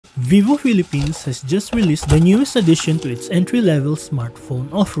Vivo Philippines has just released the newest addition to its entry-level smartphone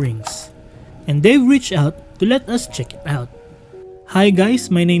offerings, and they've reached out to let us check it out. Hi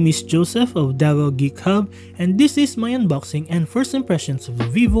guys, my name is Joseph of Davao Geek Hub, and this is my unboxing and first impressions of the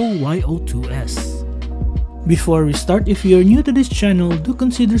vivo Y02s. Before we start, if you are new to this channel, do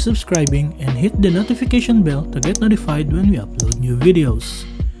consider subscribing and hit the notification bell to get notified when we upload new videos.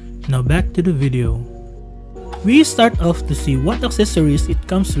 Now back to the video. We start off to see what accessories it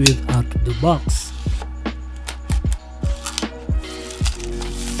comes with out of the box.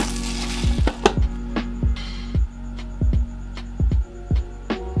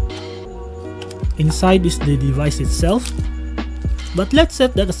 Inside is the device itself, but let's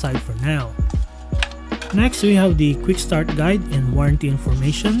set that aside for now. Next, we have the quick start guide and warranty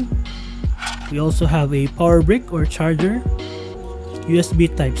information. We also have a power brick or charger, USB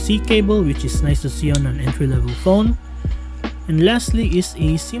Type-C cable, which is nice to see on an entry-level phone, and lastly is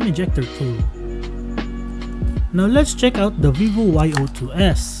a SIM ejector tool. Now let's check out the vivo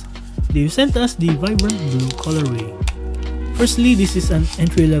Y02s. They've sent us the vibrant blue colorway. Firstly, this is an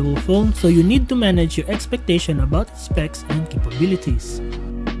entry-level phone, so you need to manage your expectation about its specs and capabilities.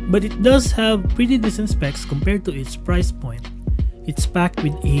 But it does have pretty decent specs compared to its price point. It's packed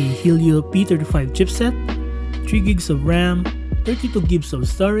with a Helio P35 chipset, 3GB of RAM, 32GB of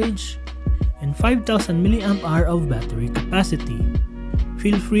storage, and 5000 mAh of battery capacity.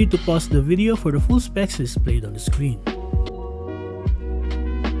 Feel free to pause the video for the full specs displayed on the screen.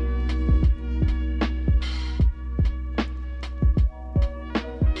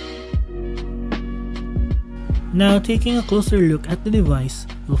 Now, taking a closer look at the device,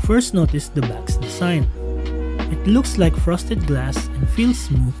 we'll first notice the back's design. It looks like frosted glass and feels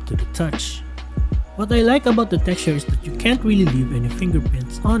smooth to the touch. What I like about the texture is that you can't really leave any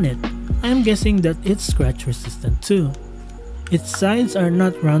fingerprints on it. I am guessing that it's scratch resistant too. Its sides are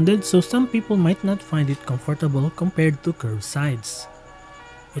not rounded, so some people might not find it comfortable compared to curved sides.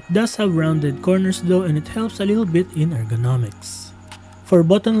 It does have rounded corners though, and it helps a little bit in ergonomics. For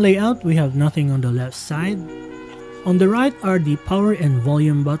button layout, we have nothing on the left side. On the right are the power and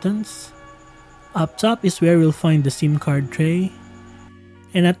volume buttons. Up top is where we'll find the SIM card tray.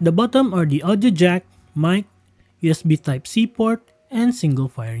 And at the bottom are the audio jack, mic, USB Type-C port, and single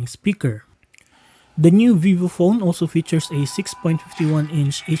firing speaker. The new Vivo phone also features a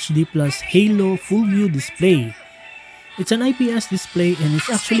 6.51-inch HD Plus Halo FullView display. It's an IPS display and it's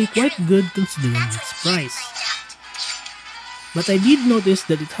actually quite good considering its price. But I did notice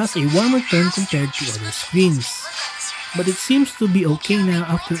that it has a warmer tone compared to other screens. But it seems to be okay now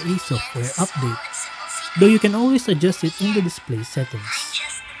after a software update, though you can always adjust it in the display settings.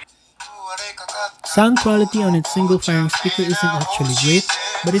 Sound quality on its single firing speaker isn't actually great,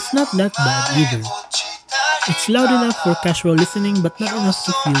 but it's not that bad either. It's loud enough for casual listening but not enough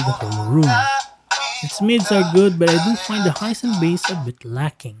to fill the whole room. Its mids are good, but I do find the highs and bass a bit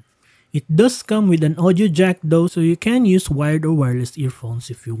lacking. It does come with an audio jack though, so you can use wired or wireless earphones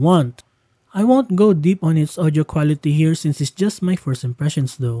if you want. I won't go deep on its audio quality here since it's just my first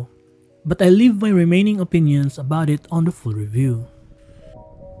impressions though, but I'll leave my remaining opinions about it on the full review.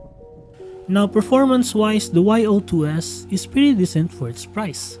 Now, performance-wise, the Y02s is pretty decent for its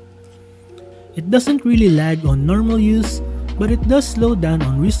price. It doesn't really lag on normal use, but it does slow down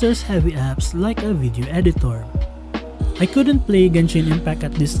on resource-heavy apps like a video editor. I couldn't play Genshin Impact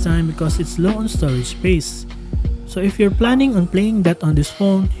at this time because it's low on storage space. So if you're planning on playing that on this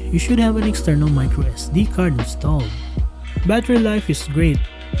phone, you should have an external microSD card installed. Battery life is great.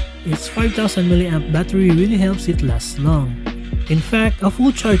 Its 5000 mAh battery really helps it last long. In fact, a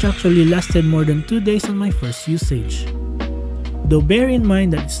full charge actually lasted more than 2 days on my first usage. Though bear in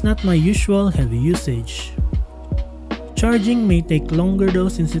mind that it's not my usual heavy usage. Charging may take longer though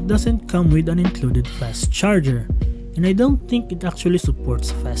since it doesn't come with an included fast charger, and I don't think it actually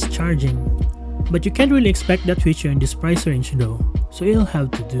supports fast charging. But you can't really expect that feature in this price range though, so it'll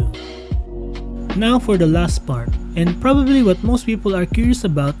have to do. Now for the last part, and probably what most people are curious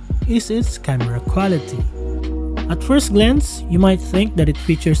about, is its camera quality. At first glance, you might think that it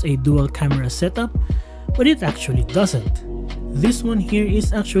features a dual camera setup, but it actually doesn't. This one here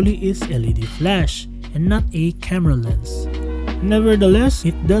is actually its LED flash, and not a camera lens. Nevertheless,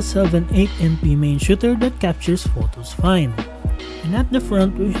 it does have an 8MP main shooter that captures photos fine. And at the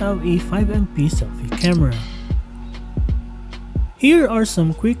front, we have a 5MP selfie camera. Here are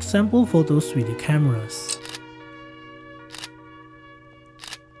some quick sample photos with the cameras.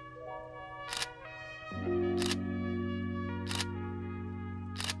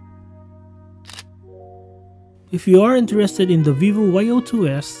 If you are interested in the vivo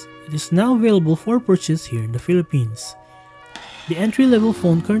Y02s, it is now available for purchase here in the Philippines. The entry-level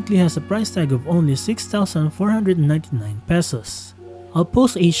phone currently has a price tag of only 6,499 pesos. I'll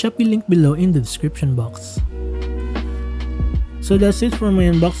post a Shopee link below in the description box. So that's it for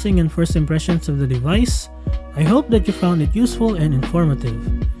my unboxing and first impressions of the device. I hope that you found it useful and informative.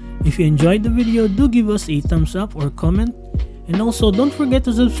 If you enjoyed the video, do give us a thumbs up or comment, and also don't forget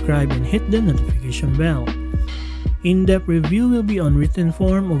to subscribe and hit the notification bell. In-depth review will be on written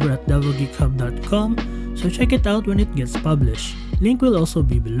form over at DavaoGeekHub.com, so check it out when it gets published. Link will also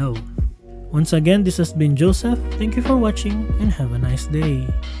be below. Once again, this has been Joseph. Thank you for watching and have a nice day.